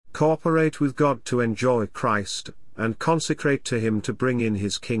cooperate with God to enjoy Christ, and consecrate to Him to bring in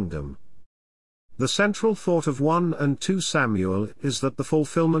His kingdom. The central thought of 1 and 2 Samuel is that the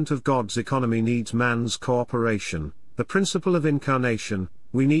fulfillment of God's economy needs man's cooperation. The principle of incarnation: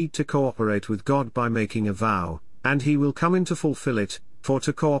 we need to cooperate with God by making a vow, and He will come in to fulfill it, for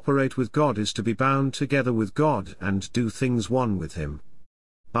to cooperate with God is to be bound together with God and do things one with Him.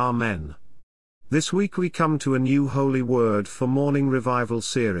 Amen. This week we come to a new Holy Word for Morning Revival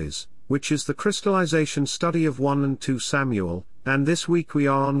series, which is the Crystallization-study of 1 and 2 Samuel, and this week we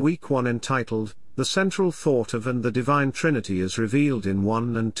are on week 1 entitled, The Central Thought of and the Divine Trinity as Revealed in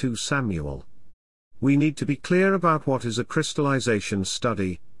 1 and 2 Samuel. We need to be clear about what is a crystallization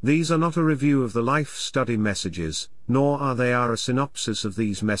study. These are not a review of the life study messages, nor are they a synopsis of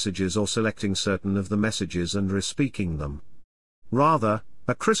these messages or selecting certain of the messages and re-speaking them. Rather,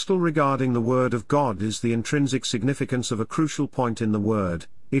 a crystal regarding the Word of God is the intrinsic significance of a crucial point in the Word.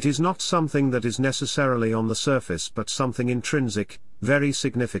 It is not something that is necessarily on the surface but something intrinsic, very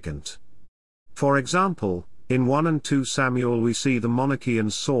significant. For example, in 1 and 2 Samuel we see the monarchy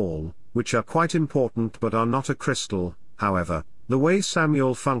and Saul, which are quite important but are not a crystal. However, the way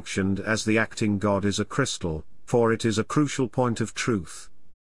Samuel functioned as the acting God is a crystal, for it is a crucial point of truth.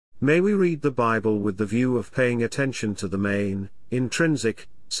 May we read the Bible with the view of paying attention to the main, intrinsic,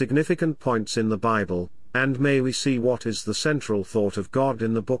 significant points in the Bible, and may we see what is the central thought of God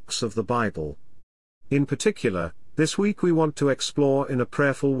in the books of the Bible. In particular, this week we want to explore in a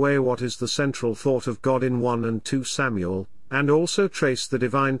prayerful way what is the central thought of God in 1 and 2 Samuel, and also trace the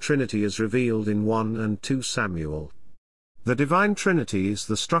Divine Trinity as revealed in 1 and 2 Samuel. The Divine Trinity is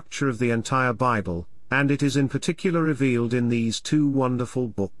the structure of the entire Bible, and it is in particular revealed in these two wonderful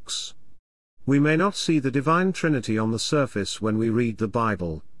books. We may not see the Divine Trinity on the surface when we read the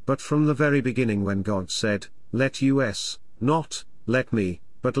Bible, but from the very beginning when God said, "Let us," not, "let me,"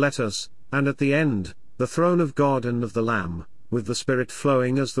 but "let us," and at the end, the throne of God and of the Lamb, with the Spirit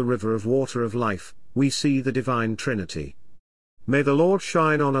flowing as the river of water of life, we see the Divine Trinity. May the Lord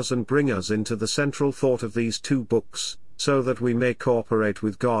shine on us and bring us into the central thought of these two books, so that we may cooperate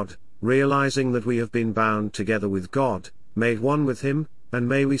with God, realizing that we have been bound together with God, made one with Him, and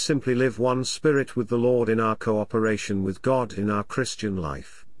may we simply live one spirit with the Lord in our cooperation with God in our Christian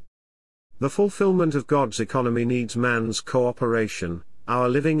life. The fulfillment of God's economy needs man's cooperation, our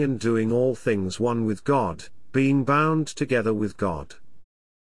living and doing all things one with God, being bound together with God.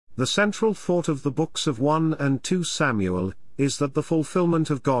 The central thought of the books of 1 and 2 Samuel is that the fulfillment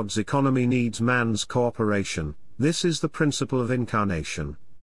of God's economy needs man's cooperation. This is the principle of incarnation.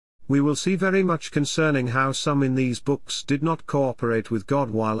 We will see very much concerning how some in these books did not cooperate with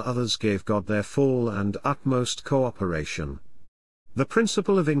God while others gave God their full and utmost cooperation. The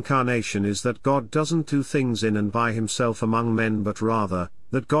principle of incarnation is that God doesn't do things in and by Himself among men, but rather,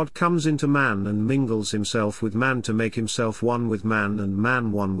 that God comes into man and mingles Himself with man to make Himself one with man and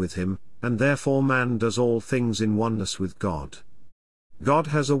man one with Him, and therefore man does all things in oneness with God. God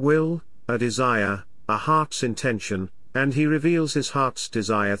has a will, a desire, a heart's intention, and He reveals His heart's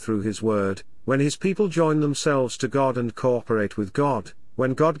desire through His Word. When His people join themselves to God and cooperate with God,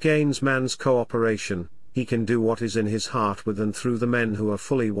 when God gains man's cooperation, He can do what is in His heart with and through the men who are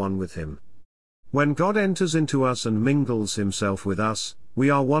fully one with Him. When God enters into us and mingles Himself with us, we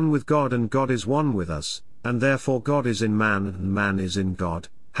are one with God and God is one with us, and therefore God is in man and man is in God,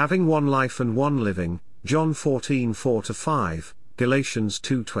 having one life and one living. John 14:4-5, Galatians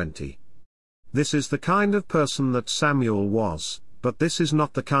 2:20. This is the kind of person that Samuel was, but this is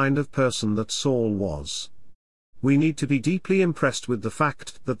not the kind of person that Saul was. We need to be deeply impressed with the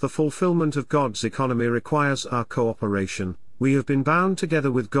fact that the fulfillment of God's economy requires our cooperation. We have been bound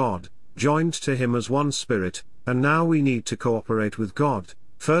together with God, joined to Him as one spirit, and now we need to cooperate with God.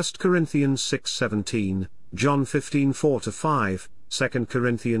 1 Corinthians 6:17, John 15:4-5, 2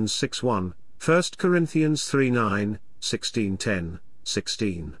 Corinthians 6:1, 1 Corinthians 3:9, 16:10,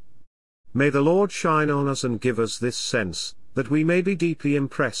 16. May the Lord shine on us and give us this sense, that we may be deeply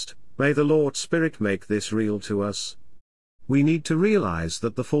impressed. May the Lord's Spirit make this real to us. We need to realize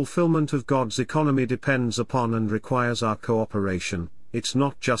that the fulfillment of God's economy depends upon and requires our cooperation. It's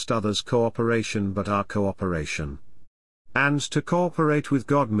not just others' cooperation but our cooperation. And to cooperate with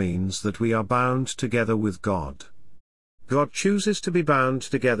God means that we are bound together with God. God chooses to be bound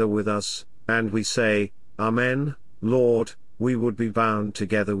together with us, and we say, "Amen, Lord, we would be bound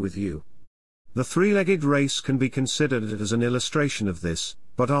together with you." The three-legged race can be considered as an illustration of this,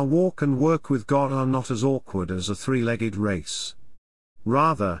 but our walk and work with God are not as awkward as a three-legged race.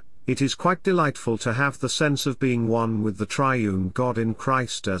 Rather, it is quite delightful to have the sense of being one with the triune God in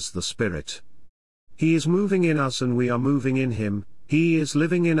Christ as the Spirit. He is moving in us and we are moving in Him. He is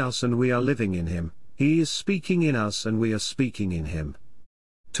living in us and we are living in him. He is speaking in us and we are speaking in him.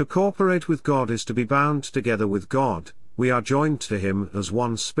 To cooperate with God is to be bound together with God. We are joined to him as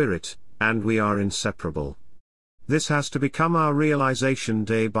one spirit, and we are inseparable. This has to become our realization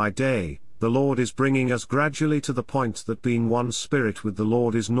day by day. The Lord is bringing us gradually to the point that being one spirit with the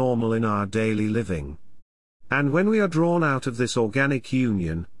Lord is normal in our daily living. And when we are drawn out of this organic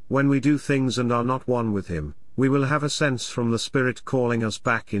union, when we do things and are not one with him, we will have a sense from the Spirit calling us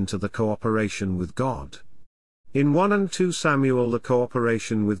back into the cooperation with God. In 1 and 2 Samuel, the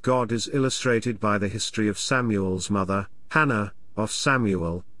cooperation with God is illustrated by the history of Samuel's mother, Hannah, of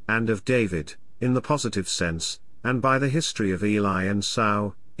Samuel, and of David, in the positive sense, and by the history of Eli and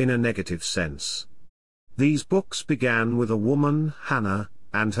Saul, in a negative sense. These books began with a woman, Hannah,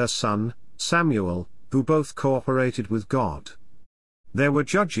 and her son, Samuel, who both cooperated with God. There were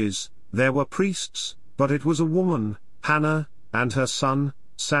judges, there were priests, but it was a woman, Hannah, and her son,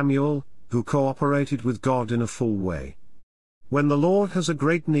 Samuel, who cooperated with God in a full way. When the Lord has a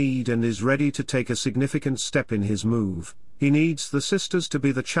great need and is ready to take a significant step in his move, he needs the sisters to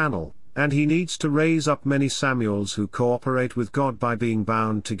be the channel, and he needs to raise up many Samuels who cooperate with God by being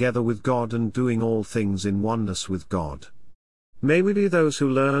bound together with God and doing all things in oneness with God. May we be those who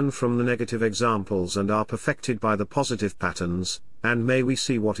learn from the negative examples and are perfected by the positive patterns, and may we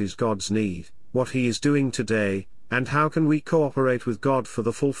see what is God's need, what he is doing today, and how can we cooperate with God for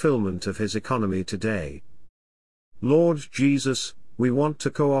the fulfillment of his economy today. Lord Jesus, we want to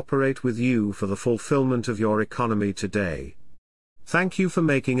cooperate with you for the fulfillment of your economy today. Thank you for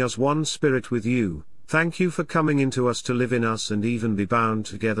making us one spirit with you. Thank you for coming into us to live in us and even be bound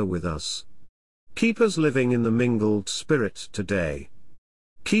together with us. Keep us living in the mingled spirit today.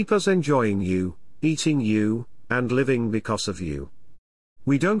 Keep us enjoying you, eating you, and living because of you.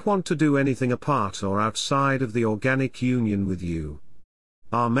 We don't want to do anything apart or outside of the organic union with you.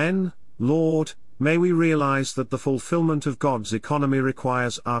 Amen. Lord, may we realize that the fulfillment of God's economy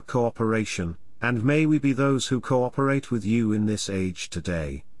requires our cooperation, and may we be those who cooperate with you in this age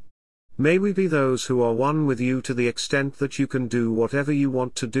today. May we be those who are one with you to the extent that you can do whatever you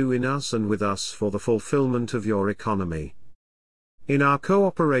want to do in us and with us for the fulfillment of your economy. In our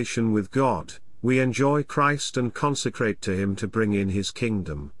cooperation with God, we enjoy Christ and consecrate to him to bring in his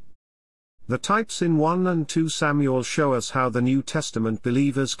kingdom. The types in 1 and 2 Samuel show us how the New Testament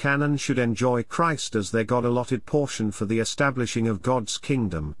believers can and should enjoy Christ as their God-allotted portion for the establishing of God's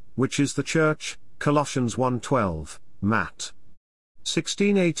kingdom, which is the Church, Colossians 1:12, Matt.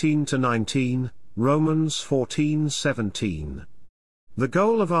 16:18-19, Romans 14:17. The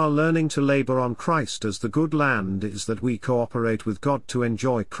goal of our learning to labor on Christ as the good land is that we cooperate with God to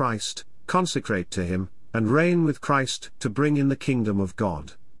enjoy Christ, consecrate to him, and reign with Christ to bring in the kingdom of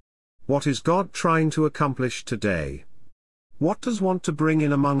God. What is God trying to accomplish today? What does want to bring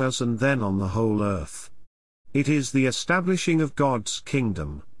in among us and then on the whole earth? It is the establishing of God's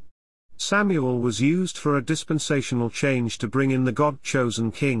kingdom. Samuel was used for a dispensational change to bring in the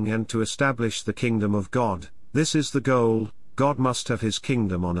God-chosen king and to establish the kingdom of God. This is the goal. God must have his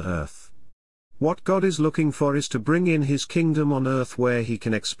kingdom on earth. What God is looking for is to bring in his kingdom on earth where he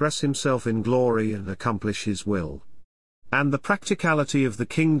can express himself in glory and accomplish his will. And the practicality of the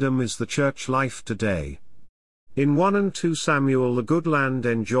kingdom is the church life today. In 1 and 2 Samuel, the good land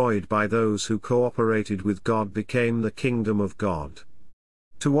enjoyed by those who cooperated with God became the kingdom of God.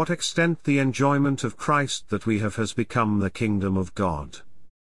 To what extent the enjoyment of Christ that we have has become the kingdom of God.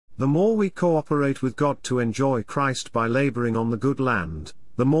 The more we cooperate with God to enjoy Christ by laboring on the good land,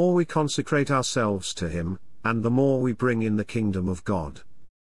 the more we consecrate ourselves to him, and the more we bring in the kingdom of God.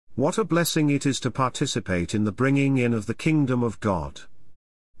 What a blessing it is to participate in the bringing in of the kingdom of God.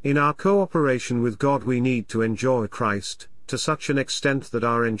 In our cooperation with God we need to enjoy Christ, to such an extent that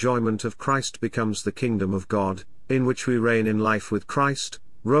our enjoyment of Christ becomes the kingdom of God, in which we reign in life with Christ,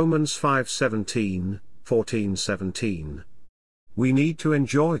 Romans 5:17, 14:17. We need to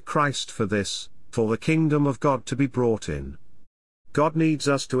enjoy Christ for this, for the kingdom of God to be brought in. God needs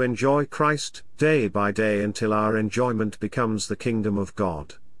us to enjoy Christ, day by day until our enjoyment becomes the kingdom of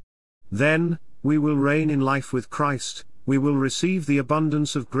God. Then, we will reign in life with Christ, we will receive the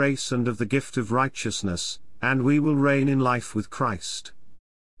abundance of grace and of the gift of righteousness, and we will reign in life with Christ.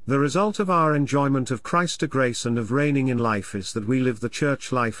 The result of our enjoyment of Christ's grace and of reigning in life is that we live the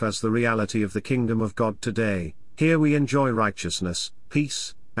church life as the reality of the kingdom of God today. Here we enjoy righteousness,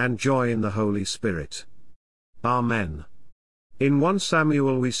 peace, and joy in the Holy Spirit. Amen. In 1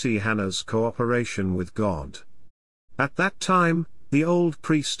 Samuel we see Hannah's cooperation with God. At that time, the old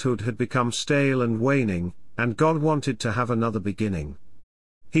priesthood had become stale and waning, and God wanted to have another beginning.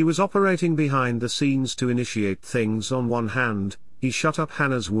 He was operating behind the scenes to initiate things on one hand, he shut up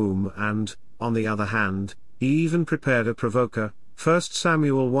Hannah's womb and, on the other hand, he even prepared a provoker, 1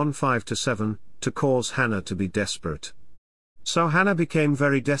 Samuel 1:5-7, to cause Hannah to be desperate. So Hannah became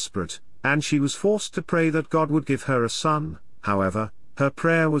very desperate, and she was forced to pray that God would give her a son. However, her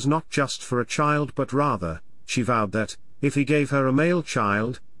prayer was not just for a child but rather, she vowed that, if he gave her a male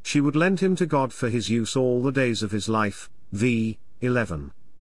child, she would lend him to God for his use all the days of his life. v. 11.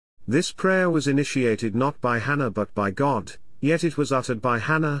 This prayer was initiated not by Hannah but by God, yet it was uttered by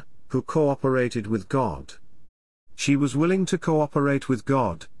Hannah, who cooperated with God. She was willing to cooperate with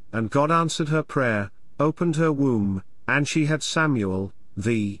God, and God answered her prayer, opened her womb, and she had Samuel.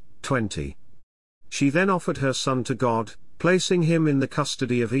 v. 20. She then offered her son to God, placing him in the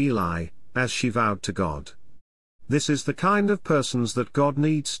custody of Eli, as she vowed to God. This is the kind of persons that God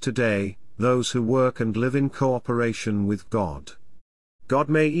needs today, those who work and live in cooperation with God. God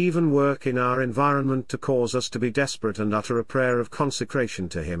may even work in our environment to cause us to be desperate and utter a prayer of consecration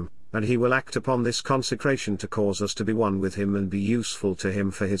to Him, and He will act upon this consecration to cause us to be one with Him and be useful to Him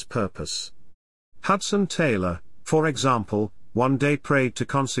for His purpose. Hudson Taylor, for example, one day prayed to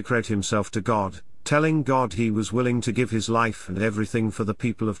consecrate himself to God, telling God he was willing to give his life and everything for the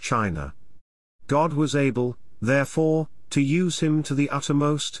people of China. God was able, therefore, to use him to the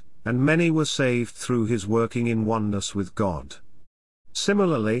uttermost, and many were saved through his working in oneness with God.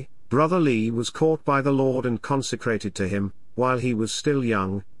 Similarly, Brother Lee was caught by the Lord and consecrated to Him, while he was still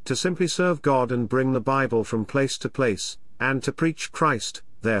young, to simply serve God and bring the Bible from place to place, and to preach Christ.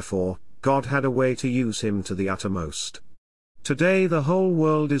 Therefore, God had a way to use him to the uttermost. Today the whole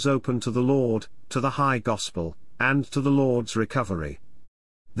world is open to the Lord, to the high gospel, and to the Lord's recovery.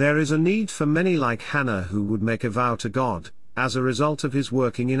 There is a need for many like Hannah who would make a vow to God, as a result of His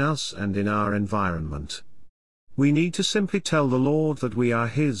working in us and in our environment. We need to simply tell the Lord that we are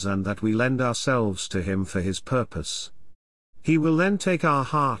His and that we lend ourselves to Him for His purpose. He will then take our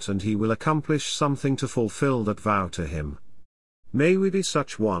heart and He will accomplish something to fulfill that vow to Him. May we be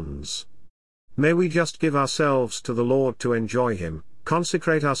such ones. May we just give ourselves to the Lord to enjoy Him,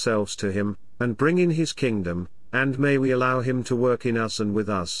 consecrate ourselves to Him, and bring in His kingdom, and may we allow Him to work in us,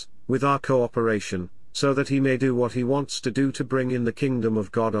 with our cooperation, so that He may do what He wants to do to bring in the kingdom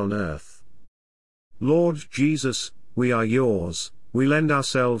of God on earth. Lord Jesus, we are yours, we lend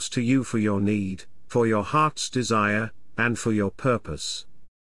ourselves to you for your need, for your heart's desire, and for your purpose.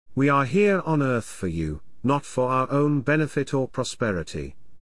 We are here on earth for you, not for our own benefit or prosperity.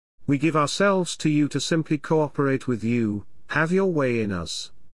 We give ourselves to you to simply cooperate with you. Have your way in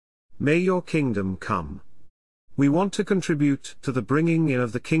us. May your kingdom come. We want to contribute to the bringing in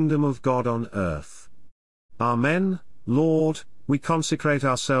of the kingdom of God on earth. Amen. Lord, we consecrate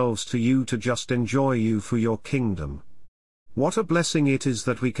ourselves to you to just enjoy you for your kingdom. What a blessing it is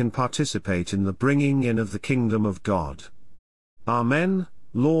that we can participate in the bringing in of the kingdom of God. Amen.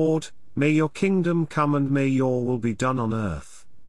 Lord, may your kingdom come and may your will be done on earth.